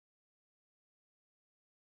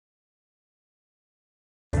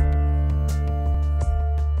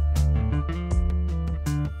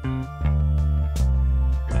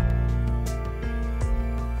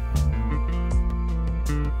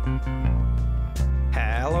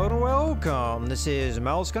Welcome, this is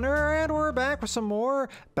Mousegunner, and we're back with some more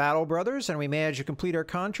Battle Brothers, and we managed to complete our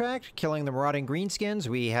contract, killing the marauding greenskins.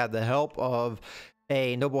 We had the help of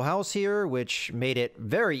a noble house here, which made it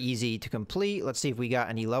very easy to complete. Let's see if we got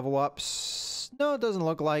any level ups. No, it doesn't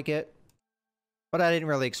look like it, but I didn't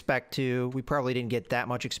really expect to. We probably didn't get that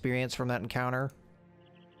much experience from that encounter.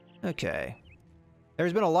 Okay.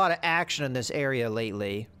 There's been a lot of action in this area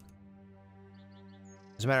lately.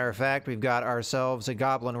 As a matter of fact, we've got ourselves a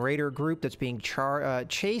Goblin Raider group that's being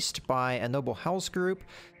chased by a Noble House group.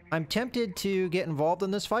 I'm tempted to get involved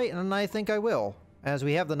in this fight, and I think I will, as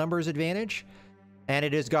we have the numbers advantage, and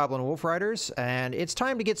it is Goblin Wolf Riders, and it's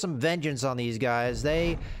time to get some vengeance on these guys.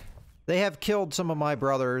 They have killed some of my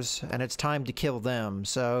brothers, and it's time to kill them.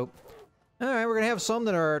 So, alright, we're going to have some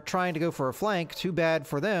that are trying to go for a flank. Too bad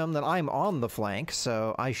for them that I'm on the flank,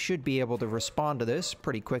 so I should be able to respond to this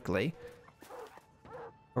pretty quickly.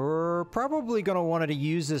 We're probably going to want to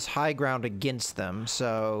use this high ground against them,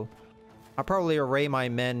 so I'll probably array my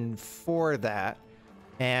men for that.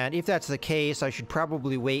 And if that's the case, I should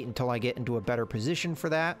probably wait until I get into a better position for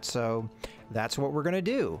that, so that's what we're going to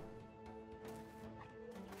do.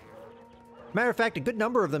 Matter of fact, a good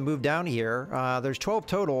number of them moved down here. There's 12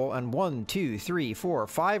 total, and 1, 2, 3, 4,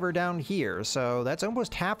 5 are down here, so that's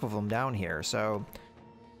almost half of them down here, so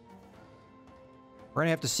we're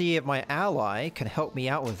gonna have to see if my ally can help me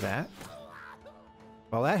out with that.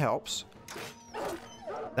 Well, that helps.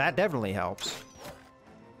 That definitely helps.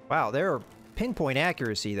 Wow, they're pinpoint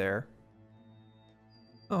accuracy there.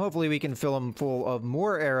 Well, hopefully we can fill them full of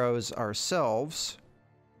more arrows ourselves.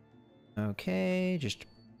 Okay, just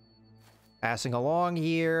passing along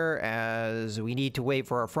here as we need to wait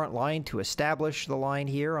for our front line to establish the line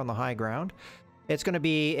here on the high ground. It's gonna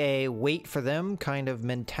be a wait for them kind of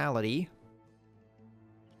mentality.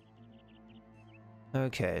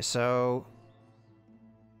 Okay, so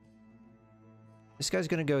this guy's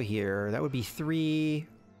gonna go here. That would be 3,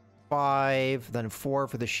 5, then 4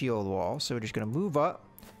 for the shield wall. So we're just gonna move up.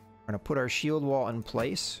 We're gonna put our shield wall in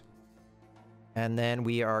place. And then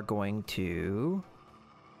we are going to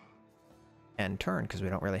end turn, because we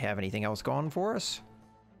don't really have anything else going for us.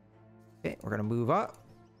 Okay, we're gonna move up.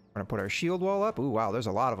 We're gonna put our shield wall up. Ooh, wow, there's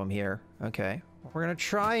a lot of them here. Okay, we're gonna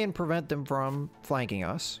try and prevent them from flanking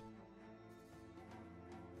us.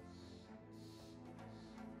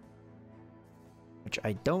 Which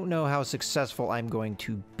I don't know how successful I'm going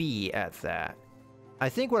to be at that. I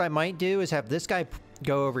think what I might do is have this guy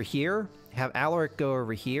go over here, have Alaric go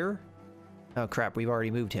over here. Oh crap, we've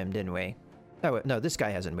already moved him, didn't we? Oh, no, this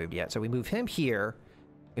guy hasn't moved yet. So we move him here.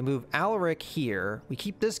 We move Alaric here. We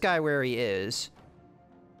keep this guy where he is.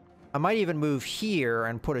 I might even move here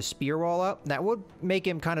and put a spear wall up. That would make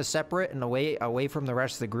him kind of separate and away from the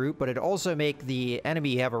rest of the group, but it'd also make the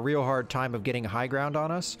enemy have a real hard time of getting high ground on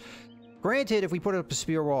us. Granted, if we put up a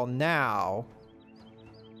spear wall now,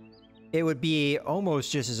 it would be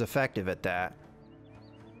almost just as effective at that.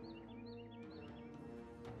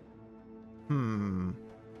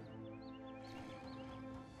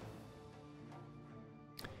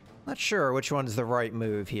 Not sure which one's the right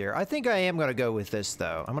move here. I think I am going to go with this,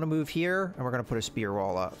 though. I'm going to move here, and we're going to put a spear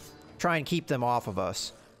wall up. Try and keep them off of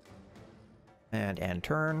us. And end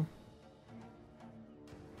turn.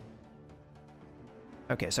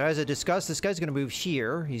 Okay, so as I discussed, this guy's going to move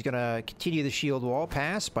here. He's going to continue the shield wall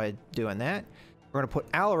pass by doing that. We're going to put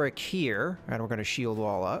Alaric here, and we're going to shield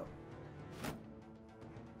wall up.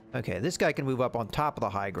 Okay, this guy can move up on top of the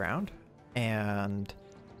high ground. And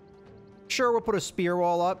sure, we'll put a spear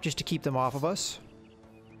wall up just to keep them off of us.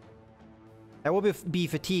 That will be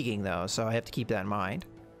fatiguing, though, so I have to keep that in mind.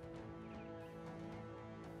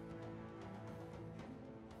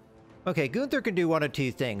 Okay, Gunther can do one of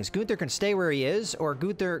two things. Gunther can stay where he is, or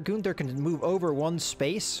Gunther can move over one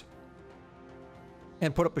space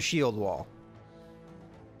and put up a shield wall.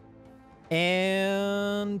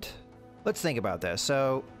 And let's think about this.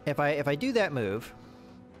 So if I do that move,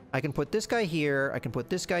 I can put this guy here, I can put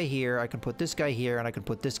this guy here, I can put this guy here, and I can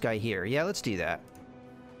put this guy here. Yeah, let's do that.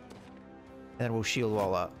 And we'll shield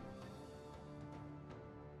wall up.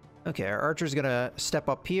 Okay, our archer's gonna step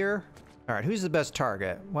up here. Alright, who's the best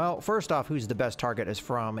target? Well, first off, who's the best target is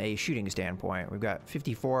from a shooting standpoint. We've got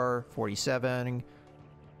 54, 47.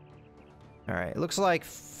 Alright, it looks like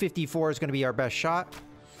 54 is going to be our best shot.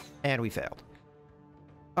 And we failed.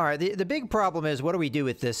 Alright, the big problem is, what do we do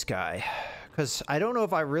with this guy? Because I don't know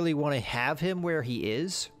if I really want to have him where he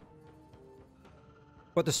is.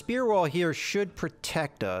 But the spear wall here should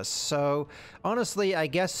protect us. So, honestly, I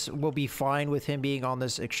guess we'll be fine with him being on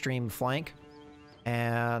this extreme flank.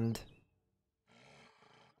 And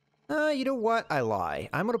you know what? I lie.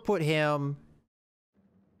 I'm going to put him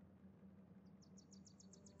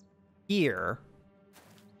here.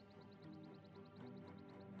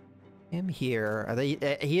 Him here.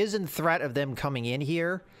 He is in threat of them coming in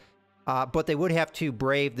here. But they would have to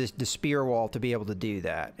brave the spear wall to be able to do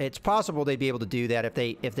that. It's possible they'd be able to do that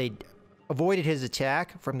if they avoided his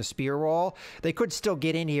attack from the spear wall. They could still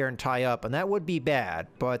get in here and tie up, and that would be bad.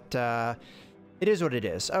 But it is what it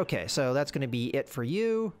is. Okay, so that's going to be it for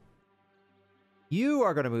you. You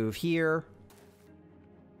are going to move here.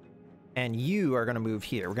 And you are going to move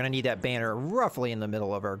here. We're going to need that banner roughly in the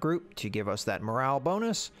middle of our group to give us that morale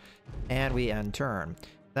bonus. And we end turn.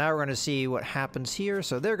 Now we're going to see what happens here.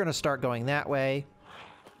 So they're going to start going that way.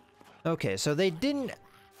 Okay, so they didn't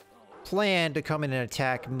plan to come in and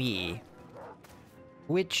attack me,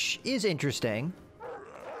 which is interesting.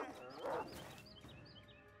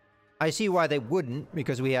 I see why they wouldn't,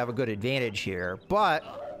 because we have a good advantage here, but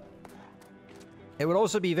it would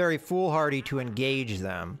also be very foolhardy to engage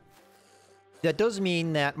them. That does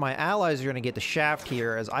mean that my allies are going to get the shaft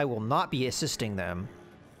here, as I will not be assisting them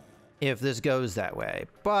if this goes that way.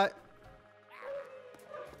 But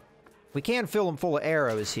we can fill them full of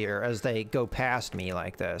arrows here as they go past me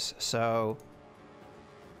like this. So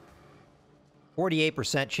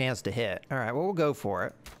 48% chance to hit. All right, well, we'll go for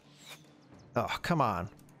it. Oh, come on.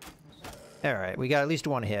 All right, we got at least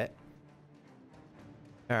one hit.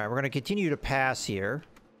 All right, we're going to continue to pass here.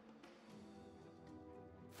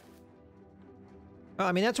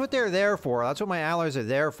 I mean, that's what they're there for. That's what my allies are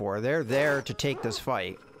there for. They're there to take this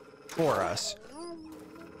fight for us.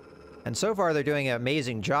 And so far, they're doing an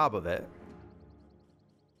amazing job of it.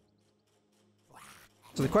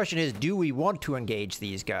 So the question is, do we want to engage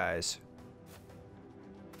these guys?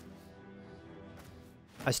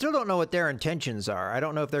 I still don't know what their intentions are. I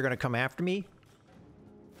don't know if they're going to come after me.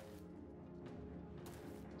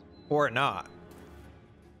 Or not.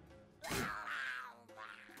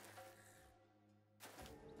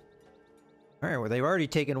 Alright, well, they've already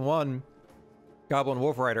taken one Goblin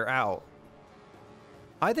Wolf Rider out.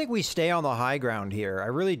 I think we stay on the high ground here. I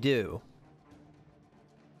really do.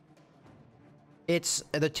 It's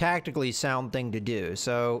the tactically sound thing to do,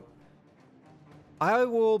 so I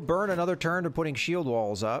will burn another turn to putting shield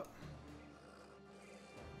walls up.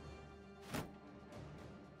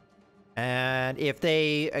 And if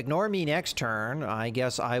they ignore me next turn, I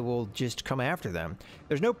guess I will just come after them.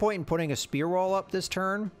 There's no point in putting a spear wall up this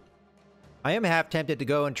turn. I am half tempted to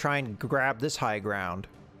go and try and grab this high ground.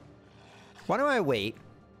 Why don't I wait?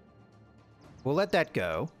 We'll let that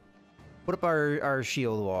go. Put up our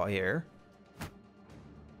shield wall here.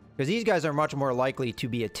 Because these guys are much more likely to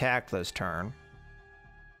be attacked this turn.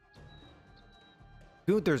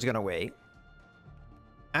 Gunther's going to wait.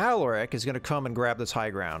 Alaric is going to come and grab this high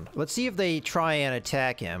ground. Let's see if they try and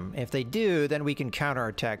attack him. If they do, then we can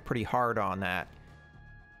counterattack pretty hard on that.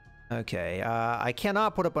 Okay, I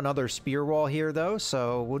cannot put up another spear wall here, though,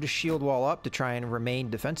 so we'll just shield wall up to try and remain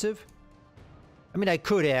defensive. I mean, I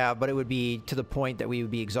could have, but it would be to the point that we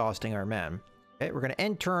would be exhausting our men. Okay, we're going to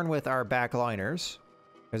end turn with our backliners,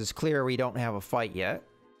 because it's clear we don't have a fight yet.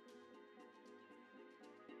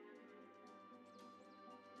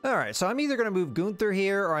 Alright, so I'm either going to move Gunther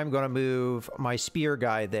here, or I'm going to move my spear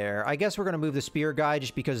guy there. I guess we're going to move the spear guy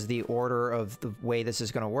just because of the order of the way this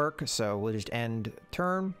is going to work, so we'll just end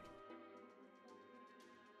turn.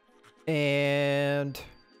 And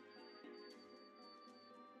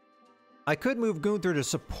I could move Gunther to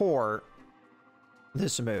support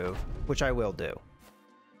this move, which I will do.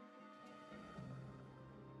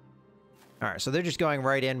 Alright, so they're just going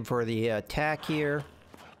right in for the attack here.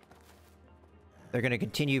 They're going to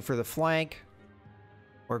continue for the flank.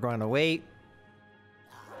 We're going to wait.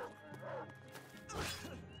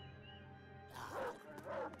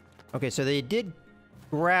 Okay, so they did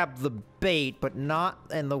grab the bait, but not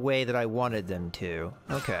in the way that I wanted them to.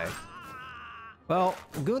 Okay. Well,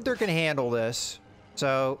 Gunther can handle this.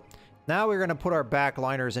 So now we're going to put our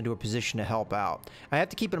backliners into a position to help out. I have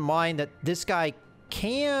to keep in mind that this guy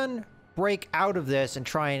can break out of this and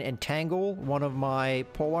try and entangle one of my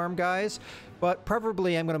polearm guys, but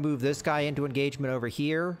preferably I'm going to move this guy into engagement over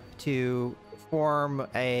here to form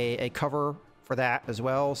a cover for that as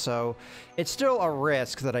well. So it's still a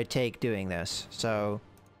risk that I take doing this. So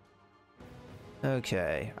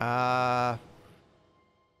okay, I'm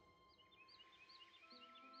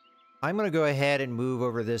going to go ahead and move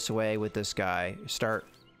over this way with this guy, start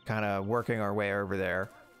kind of working our way over there.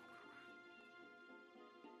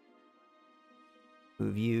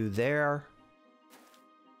 Move you there.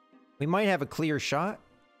 We might have a clear shot.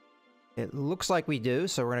 It looks like we do,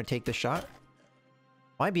 so we're going to take the shot.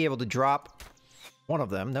 Might be able to drop one of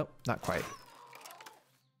them. Nope, not quite.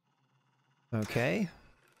 Okay.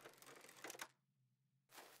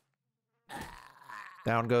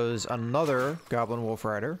 Down goes another Goblin Wolf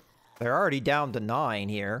Rider. They're already down to 9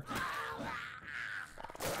 here.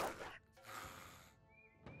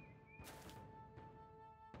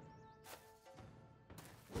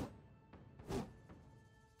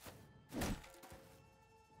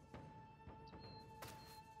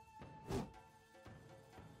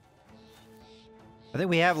 I think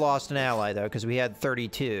we have lost an ally, though, because we had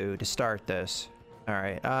 32 to start this. All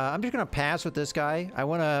right, I'm just going to pass with this guy. I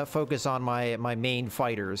want to focus on my main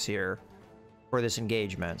fighters here for this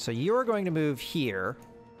engagement. So you're going to move here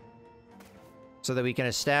so that we can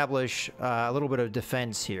establish a little bit of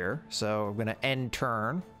defense here. So we're going to end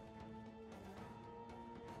turn.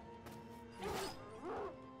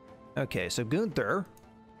 Okay, so Gunther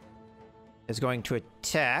is going to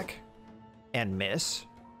attack and miss.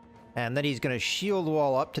 And then he's going to shield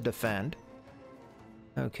wall up to defend.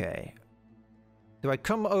 Okay. Do I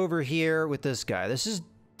come over here with this guy? This is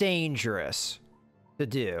dangerous to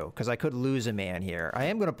do, because I could lose a man here. I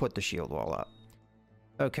am going to put the shield wall up.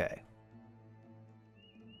 Okay.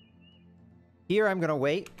 Here I'm going to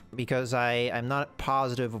wait, because I'm not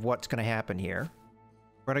positive of what's going to happen here.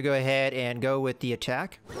 We're going to go ahead and go with the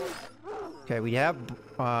attack. Okay, we have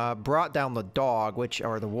brought down the dog,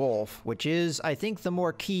 or the wolf, which is, I think, the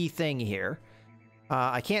more key thing here.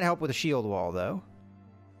 I can't help with the shield wall, though.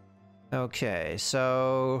 Okay,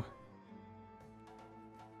 so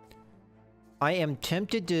I am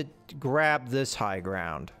tempted to grab this high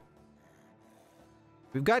ground.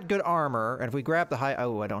 We've got good armor, and if we grab the high...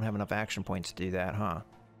 Oh, I don't have enough action points to do that, huh?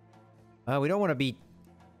 We don't want to be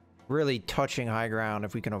really touching high ground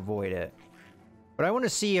if we can avoid it. But I want to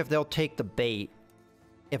see if they'll take the bait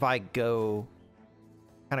if I kind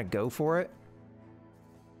of go for it.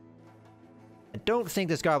 I don't think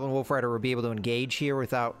this Goblin Wolf Rider will be able to engage here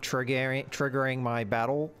without triggering my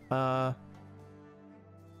battle,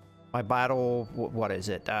 what is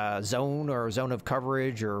it? Zone or zone of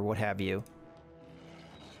coverage or what have you.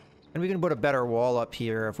 And we can put a better wall up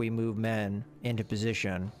here if we move men into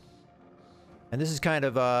position. And this is kind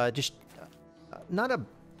of just not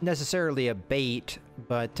necessarily a bait,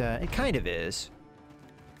 but it kind of is.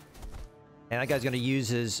 And that guy's going to use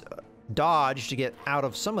his dodge to get out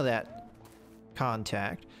of some of that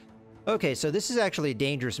contact. Okay, so this is actually a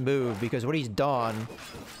dangerous move, because what he's done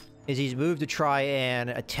is he's moved to try and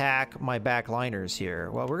attack my backliners here.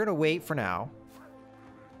 Well, we're going to wait for now.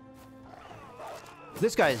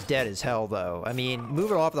 This guy is dead as hell, though. I mean,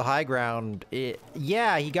 moving off the high ground,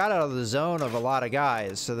 yeah, he got out of the zone of a lot of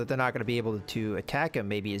guys, so that they're not going to be able to attack him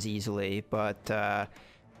maybe as easily, but,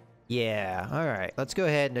 yeah. Alright, let's go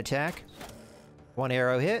ahead and attack. 1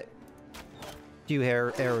 arrow hit. 2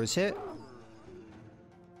 arrows hit.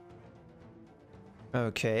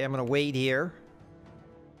 Okay, I'm going to wait here.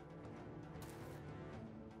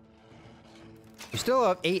 We still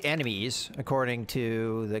have 8 enemies, according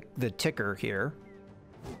to the ticker here.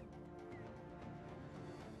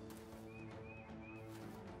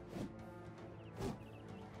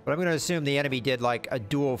 But I'm going to assume the enemy did, like, a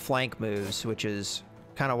dual flank moves, which is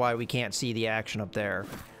kind of why we can't see the action up there.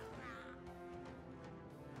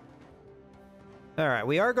 Alright,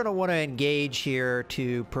 we are going to want to engage here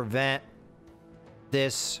to prevent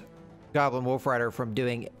this Goblin Wolf Rider from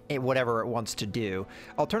doing whatever it wants to do.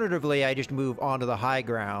 Alternatively, I just move onto the high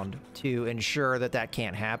ground to ensure that that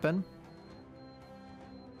can't happen.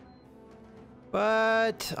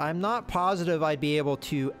 But I'm not positive I'd be able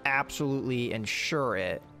to absolutely ensure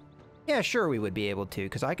it. Yeah, sure we would be able to,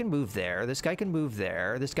 because I can move there. This guy can move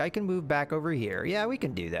there. This guy can move back over here. Yeah, we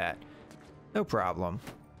can do that. No problem.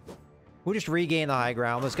 We'll just regain the high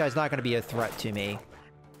ground. This guy's not going to be a threat to me.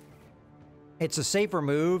 It's a safer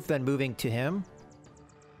move than moving to him.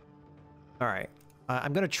 Alright.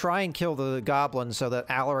 I'm going to try and kill the goblin so that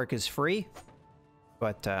Alaric is free.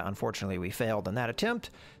 But unfortunately we failed in that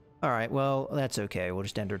attempt. Alright, well, that's okay. We'll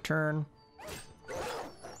just end our turn.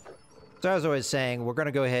 So as I was saying, we're going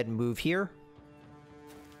to go ahead and move here.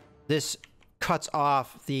 This cuts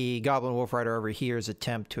off the Goblin Wolf Rider over here's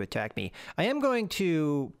attempt to attack me. I am going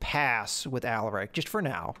to pass with Alaric, just for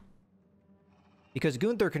now. Because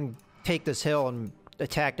Gunther can take this hill and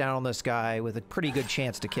attack down on this guy with a pretty good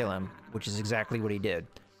chance to kill him, which is exactly what he did.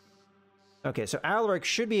 Okay, so Alaric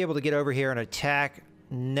should be able to get over here and attack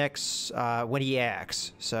next when he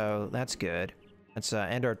acts, so that's good. Let's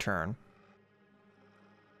end our turn.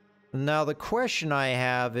 Now the question I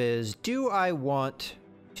have is, do I want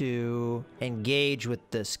to engage with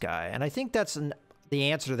this guy? And I think that's the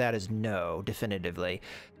answer to that is no, definitively.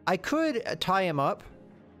 I could tie him up,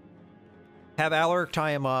 have Alaric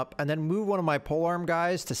tie him up, and then move one of my polearm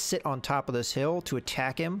guys to sit on top of this hill to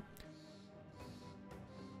attack him.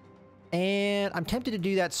 And I'm tempted to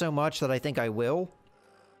do that so much that I think I will.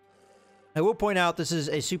 I will point out this is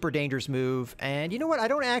a super dangerous move. And you know what? I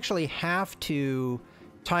don't actually have to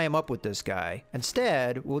tie him up with this guy.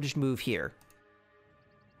 Instead, we'll just move here.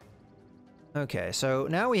 Okay, so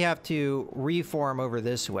now we have to reform over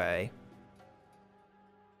this way.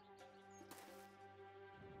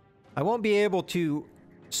 I won't be able to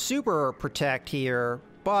super protect here,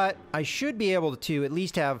 but I should be able to at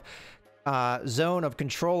least have zone of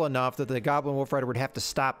control enough that the Goblin Wolf Rider would have to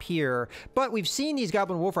stop here. But we've seen these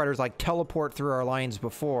Goblin Wolf Riders like teleport through our lines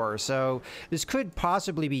before, so this could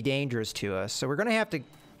possibly be dangerous to us. So we're going to have to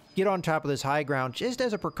get on top of this high ground just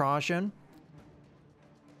as a precaution.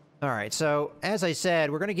 All right, so as I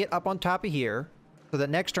said, we're going to get up on top of here so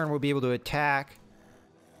that next turn we'll be able to attack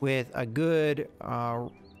with a good...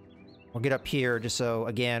 we'll get up here just so,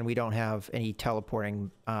 again, we don't have any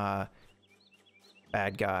teleporting bad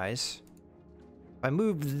guys. If I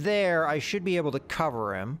move there, I should be able to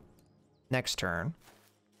cover him next turn.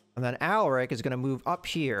 And then Alaric is going to move up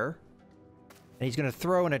here, and he's going to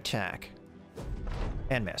throw an attack.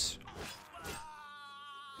 And miss.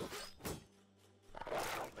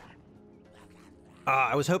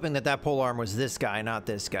 I was hoping that that polearm was this guy, not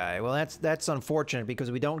this guy. Well, that's unfortunate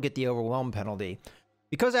because we don't get the overwhelm penalty.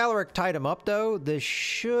 Because Alaric tied him up, though, this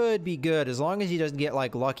should be good as long as he doesn't get,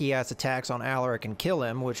 like, lucky-ass attacks on Alaric and kill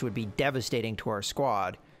him, which would be devastating to our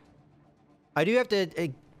squad. I do have to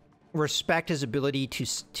respect his ability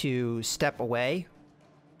to step away.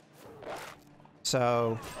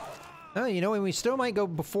 So, you know, we still might go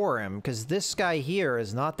before him because this guy here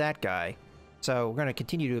is not that guy. So we're going to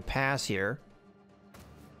continue to pass here.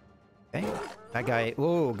 Okay, that guy,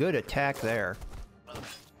 whoa, good attack there.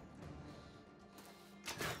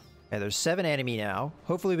 Okay, there's 7 enemy now.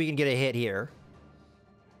 Hopefully we can get a hit here.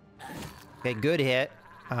 Okay, good hit.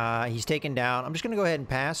 He's taken down. I'm just going to go ahead and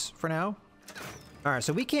pass for now. All right,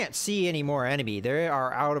 so we can't see any more enemy. They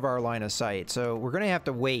are out of our line of sight. So we're going to have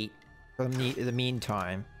to wait for the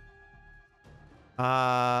meantime.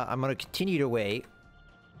 I'm going to continue to wait.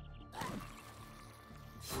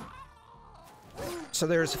 So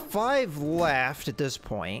there's 5 left at this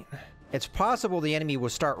point. It's possible the enemy will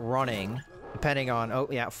start running, depending on... Oh,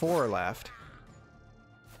 yeah, 4 are left.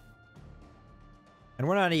 And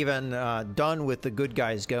we're not even done with the good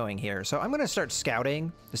guys going here. So I'm going to start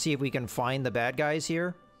scouting to see if we can find the bad guys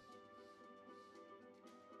here.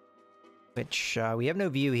 Which, we have no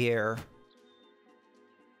view here.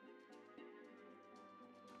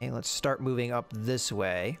 Okay, let's start moving up this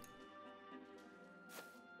way.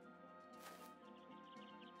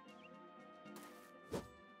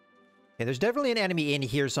 Okay, there's definitely an enemy in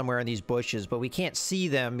here somewhere in these bushes, but we can't see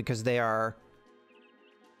them because they are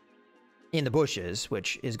in the bushes,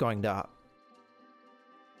 which is going to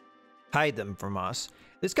hide them from us.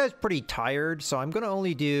 This guy's pretty tired, so I'm going to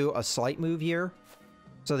only do a slight move here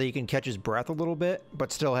so that he can catch his breath a little bit,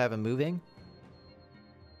 but still have him moving.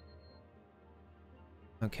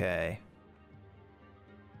 Okay.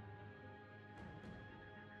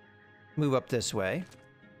 Move up this way.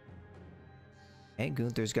 Okay,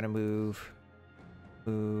 Gunther's gonna move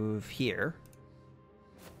here.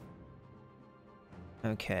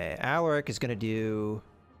 Okay, Alaric is gonna do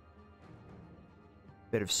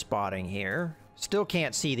a bit of spotting here. Still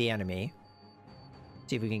can't see the enemy.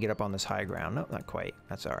 See if we can get up on this high ground. No, not quite.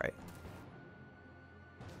 That's all right.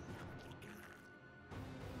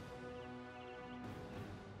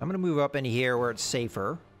 I'm gonna move up into here where it's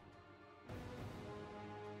safer.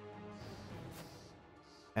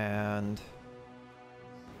 And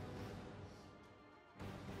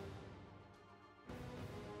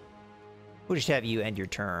we'll just have you end your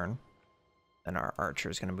turn. Then our archer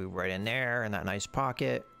is going to move right in there in that nice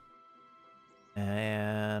pocket.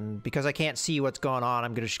 And because I can't see what's going on,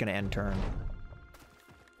 I'm just going to end turn.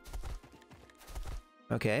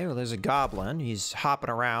 Okay, well, there's a goblin. He's hopping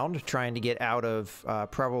around, trying to get out of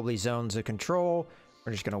probably zones of control.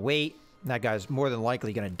 We're just going to wait. That guy's more than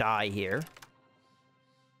likely going to die here.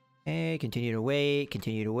 Okay, continue to wait,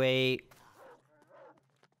 continue to wait.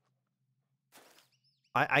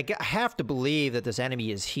 I have to believe that this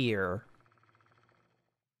enemy is here.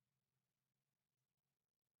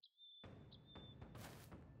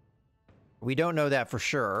 We don't know that for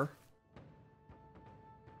sure.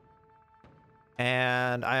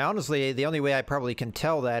 And I honestly, the only way I probably can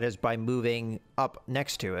tell that is by moving up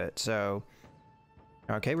next to it, so...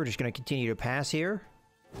 Okay, we're just going to continue to pass here.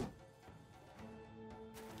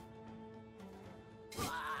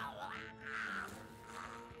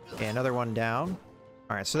 Okay, another one down.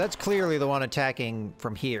 All right, so that's clearly the one attacking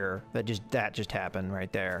from here. That just happened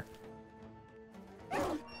right there.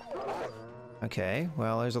 Okay,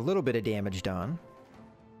 well, there's a little bit of damage done.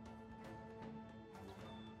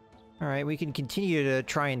 Alright, we can continue to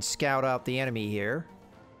try and scout out the enemy here.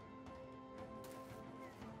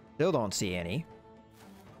 Still don't see any.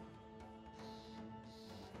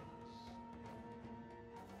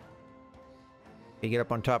 You get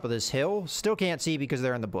up on top of this hill. Still can't see because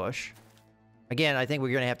they're in the bush. Again, I think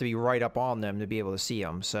we're going to have to be right up on them to be able to see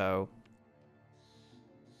them, so...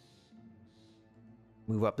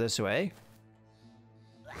 Move up this way.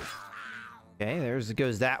 Okay,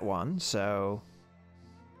 goes that one, so...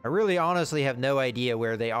 I really honestly have no idea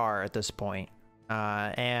where they are at this point.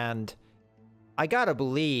 And I gotta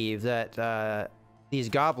believe that these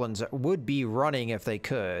goblins would be running if they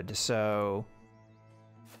could, so...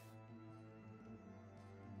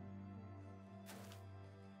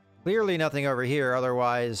 Clearly nothing over here,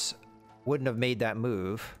 otherwise wouldn't have made that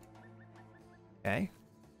move. Okay.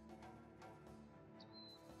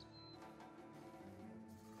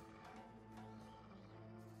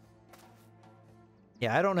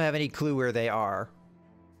 Yeah, I don't have any clue where they are.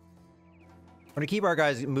 I'm gonna keep our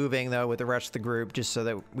guys moving, though, with the rest of the group, just so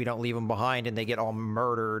that we don't leave them behind and they get all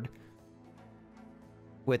murdered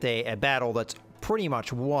with a battle that's pretty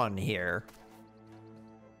much won here.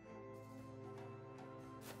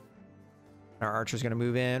 Our archer's gonna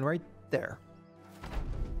move in right there.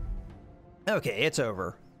 Okay, it's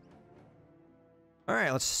over.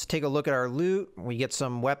 Alright, let's take a look at our loot. We get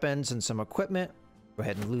some weapons and some equipment. Go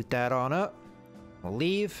ahead and loot that on up. We'll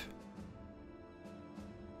leave.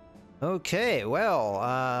 Okay, well,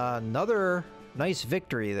 another nice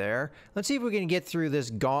victory there. Let's see if we can get through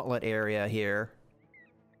this gauntlet area here,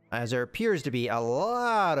 as there appears to be a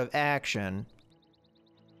lot of action.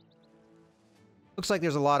 Looks like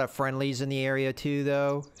there's a lot of friendlies in the area too,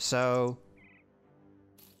 though, so...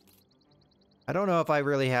 I don't know if I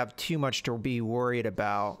really have too much to be worried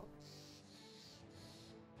about.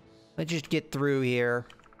 Let's just get through here.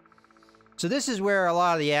 So this is where a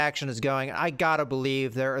lot of the action is going. I gotta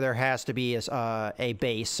believe there has to be a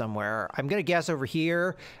base somewhere. I'm gonna guess over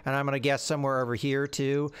here, and I'm gonna guess somewhere over here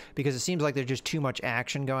too, because it seems like there's just too much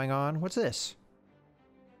action going on. What's this?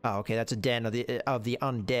 Oh, okay, that's a den of the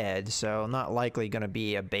undead, so not likely gonna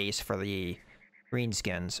be a base for the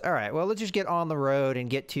greenskins. All right, well, let's just get on the road and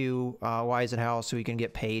get to Weisenhaus so we can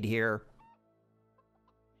get paid here.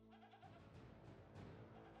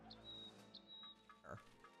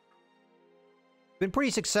 Been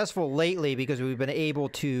pretty successful lately because we've been able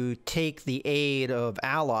to take the aid of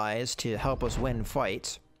allies to help us win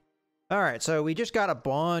fights. Alright, so we just got a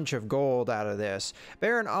bunch of gold out of this.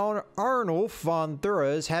 Baron Arnulf von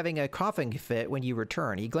Thura is having a coughing fit when you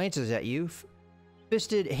return. He glances at you,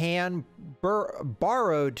 fisted hand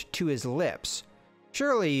borrowed to his lips.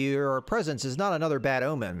 Surely your presence is not another bad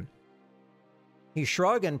omen. You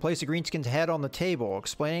shrug and place the greenskin's head on the table,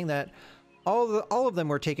 explaining that all of them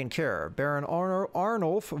were taken care of. Baron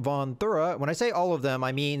Arnulf von Thura. When I say all of them,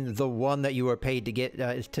 I mean the one that you were paid to get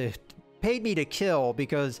paid me to kill,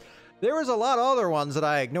 because there was a lot of other ones that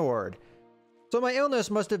I ignored. So my illness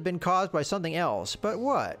must have been caused by something else. But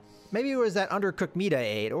what? Maybe it was that undercooked meat I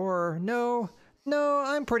ate, or no,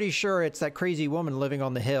 I'm pretty sure it's that crazy woman living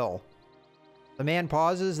on the hill. The man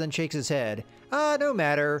pauses, then shakes his head. No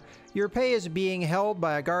matter. Your pay is being held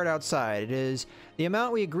by a guard outside. It is the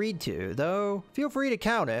amount we agreed to, though feel free to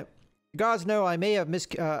count it. The gods know I may have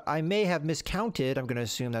miscounted, I'm going to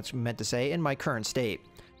assume that's meant to say, in my current state.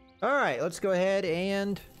 Alright, let's go ahead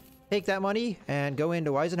and take that money and go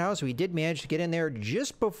into Weisenhaus. We did manage to get in there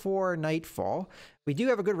just before nightfall. We do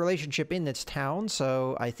have a good relationship in this town,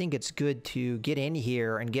 so I think it's good to get in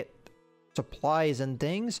here and get supplies and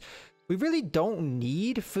things. We really don't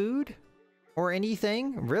need food or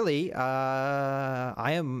anything, really.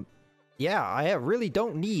 I really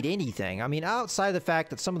don't need anything. I mean, outside the fact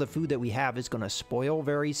that some of the food that we have is going to spoil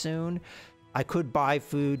very soon, I could buy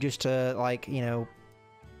food just to, like, you know,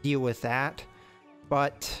 deal with that.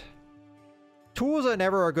 But tools are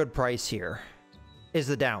never a good price here, is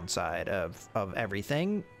the downside of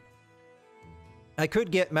everything. I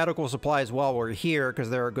could get medical supplies while we're here because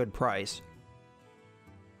they're a good price.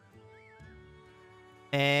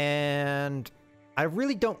 And I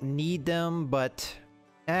really don't need them, but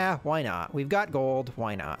why not? We've got gold,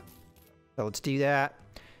 why not? So let's do that.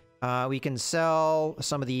 We can sell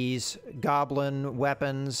some of these goblin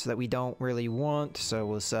weapons that we don't really want, so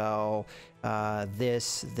we'll sell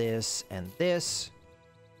this, and this.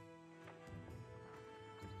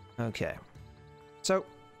 Okay. So,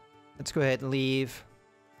 let's go ahead and leave.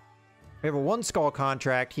 We have a 1 skull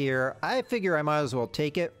contract here. I figure I might as well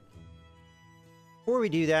take it. Before we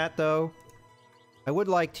do that, though, I would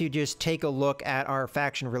like to just take a look at our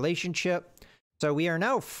faction relationship. So we are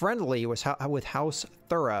now friendly with House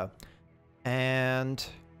Thura. And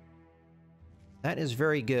that is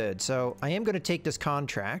very good. So I am going to take this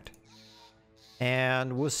contract.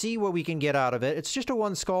 And we'll see what we can get out of it. It's just a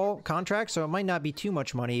one skull contract, so it might not be too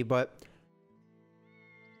much money, but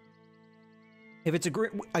if it's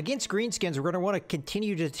against Greenskins, we're going to want to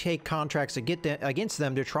continue to take contracts against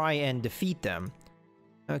them to try and defeat them.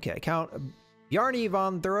 Okay, Count Bjarni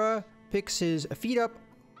von Thura kicks his feet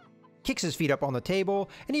up on the table.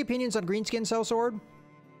 Any opinions on Greenskin Sellsword?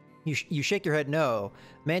 You shake your head no.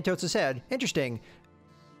 Man tilts his head. Interesting.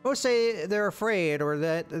 Most say they're afraid or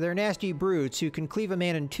that they're nasty brutes who can cleave a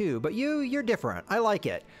man in two, but you're different. I like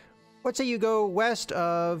it. What say you go west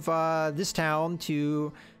of this town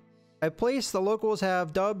to a place the locals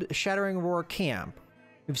have dubbed Shattering Roar Camp.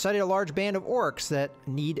 We've sighted a large band of orcs that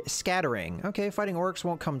need scattering. Okay, fighting orcs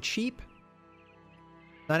won't come cheap.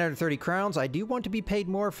 930 crowns. I do want to be paid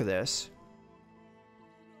more for this.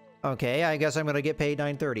 Okay, I guess I'm going to get paid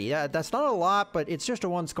 930. That's not a lot, but it's just a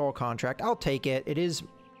one skull contract. I'll take it. It is,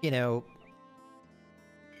 you know,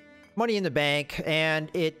 money in the bank, and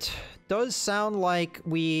it does sound like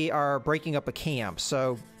we are breaking up a camp,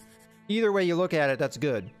 so either way you look at it, that's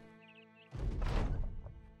good.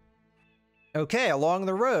 Okay, along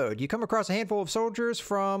the road, you come across a handful of soldiers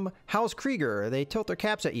from House Krieger. They tilt their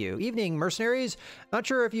caps at you. Evening, mercenaries. Not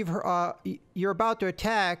sure if you're about to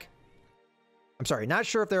attack. I'm sorry, not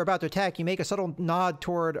sure if they're about to attack. You make a subtle nod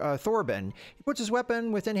toward Thorben. He puts his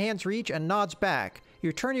weapon within hand's reach and nods back.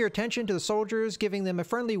 You turn your attention to the soldiers, giving them a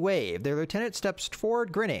friendly wave. Their lieutenant steps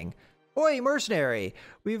forward, grinning. Oi, mercenary!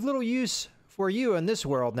 We've little use for you in this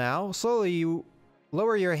world now. Slowly, you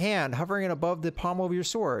lower your hand, hovering above the pommel of your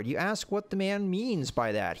sword. You ask what the man means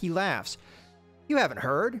by that. He laughs. You haven't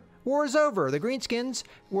heard. War is over. The Greenskins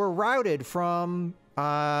were routed from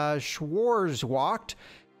Schwarzwacht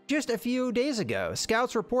just a few days ago.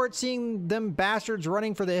 Scouts report seeing them bastards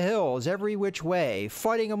running for the hills every which way,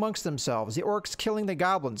 fighting amongst themselves. The orcs killing the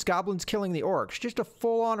goblins, goblins killing the orcs. Just a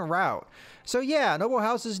full-on rout. So yeah, noble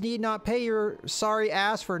houses need not pay your sorry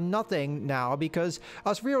ass for nothing now because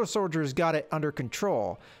us real soldiers got it under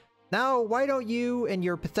control. Now, why don't you and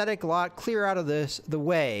your pathetic lot clear out of the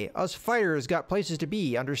way? Us fighters got places to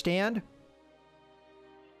be, understand?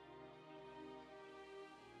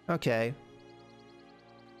 Okay.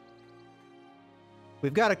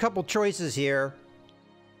 We've got a couple choices here.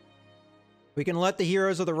 We can let the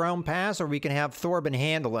heroes of the realm pass, or we can have Thorben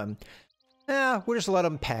handle him. We'll just let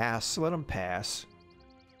him pass. Let him pass.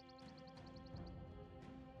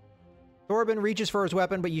 Thorben reaches for his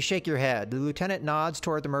weapon, but you shake your head. The lieutenant nods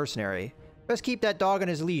toward the mercenary. Best keep that dog on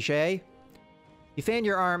his leash, eh? You fan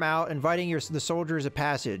your arm out, inviting the soldiers a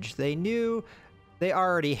passage. They knew they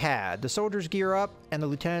already had. The soldiers gear up, and the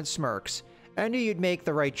lieutenant smirks. I knew you'd make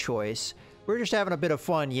the right choice. We're just having a bit of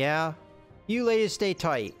fun, yeah? You ladies stay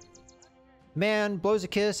tight. Man blows a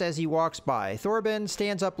kiss as he walks by. Thorben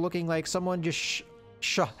stands up looking like someone just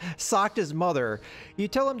socked his mother. You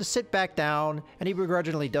tell him to sit back down, and he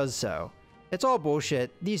begrudgingly does so. It's all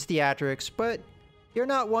bullshit, these theatrics, but you're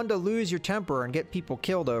not one to lose your temper and get people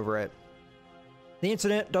killed over it. The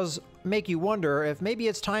incident does make you wonder if maybe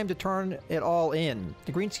it's time to turn it all in.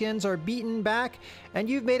 The Greenskins are beaten back, and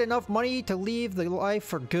you've made enough money to leave the life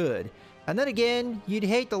for good. And then again, you'd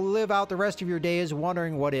hate to live out the rest of your days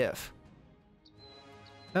wondering what if.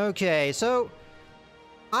 Okay, so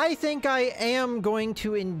I think I am going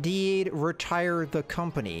to indeed retire the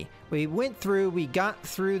company. We got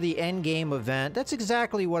through the endgame event. That's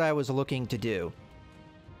exactly what I was looking to do.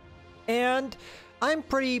 And I'm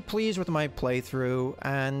pretty pleased with my playthrough,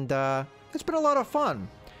 and it's been a lot of fun.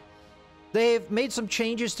 They've made some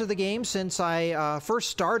changes to the game since I first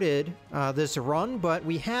started this run, but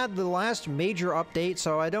we had the last major update,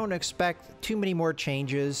 so I don't expect too many more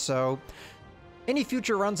changes. So any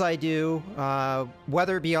future runs I do,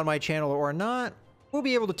 whether it be on my channel or not, we'll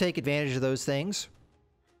be able to take advantage of those things.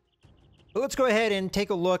 But let's go ahead and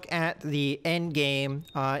take a look at the end game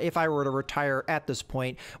if I were to retire at this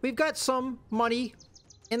point. We've got some money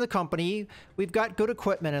in the company. We've got good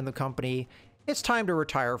equipment in the company. It's time to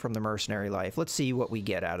retire from the mercenary life. Let's see what we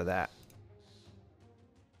get out of that.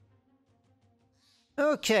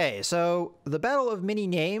 Okay, so the Battle of Many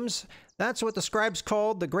Names, that's what the scribes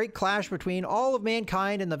called the great clash between all of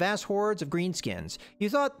mankind and the vast hordes of greenskins.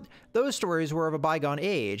 You thought those stories were of a bygone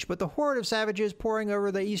age, but the horde of savages pouring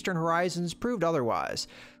over the eastern horizons proved otherwise.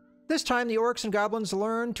 This time, the orcs and goblins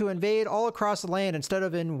learned to invade all across the land instead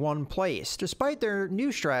of in one place. Despite their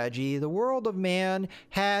new strategy, the world of man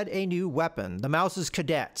had a new weapon, the Mouse's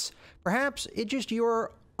cadets. Perhaps it's just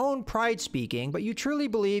your own pride speaking, but you truly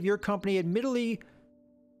believe your company admittedly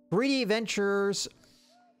 3D Ventures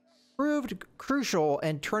proved crucial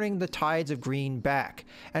in turning the tides of green back.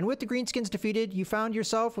 And with the Greenskins defeated, you found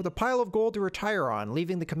yourself with a pile of gold to retire on,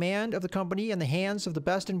 leaving the command of the company in the hands of the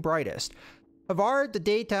best and brightest. Havard, the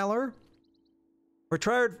Dayteller,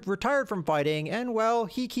 retired from fighting, and well,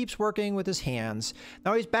 he keeps working with his hands.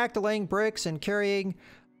 Now he's back to laying bricks and carrying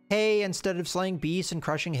hay instead of slaying beasts and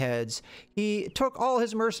crushing heads. He took all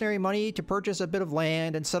his mercenary money to purchase a bit of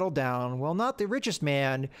land and settle down. Well, not the richest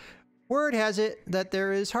man. Word has it that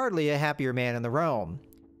there is hardly a happier man in the realm.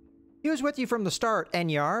 He was with you from the start,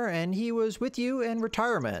 Enyar, and he was with you in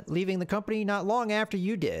retirement, leaving the company not long after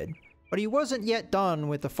you did. But he wasn't yet done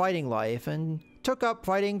with the fighting life and took up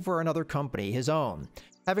fighting for another company, his own.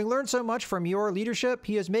 Having learned so much from your leadership,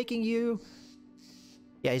 he is making you...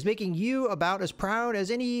 he's making you about as proud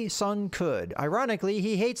as any son could. Ironically,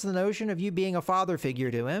 he hates the notion of you being a father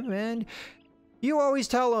figure to him, and you always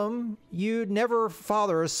tell him you'd never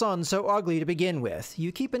father a son so ugly to begin with.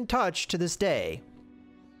 You keep in touch to this day.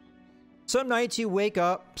 Some nights you wake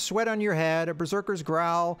up, sweat on your head, a berserker's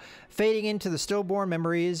growl, fading into the stillborn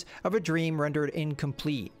memories of a dream rendered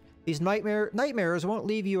incomplete. These nightmares won't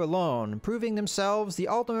leave you alone, proving themselves the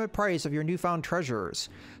ultimate price of your newfound treasures.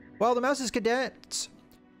 While the Mouse's Cadets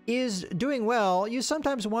is doing well, you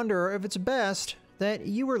sometimes wonder if it's best that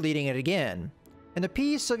you were leading it again. In the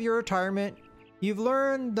peace of your retirement, you've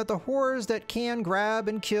learned that the horrors that can grab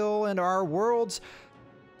and kill and are a world's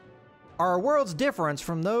difference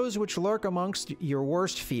from those which lurk amongst your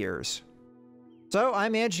worst fears. So I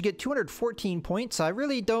managed to get 214 points. I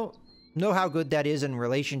really don't know how good that is in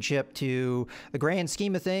relationship to the grand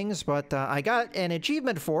scheme of things, but I got an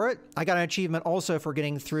achievement for it. I got an achievement also for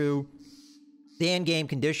getting through the endgame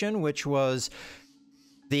condition, which was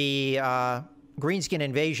the Greenskin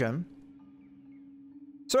invasion.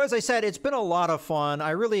 So as I said, it's been a lot of fun.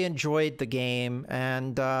 I really enjoyed the game,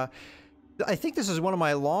 and I think this is one of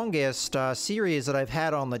my longest series that I've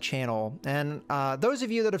had on the channel. And those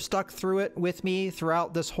of you that have stuck through it with me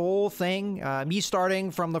throughout this whole thing, me starting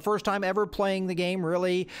from the first time ever playing the game,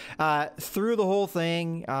 really, through the whole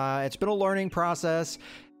thing, it's been a learning process,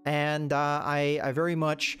 and I very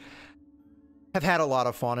much have had a lot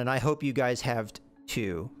of fun, and I hope you guys have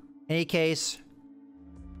too. In any case,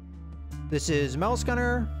 this is Mouse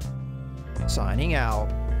Gunner, signing out.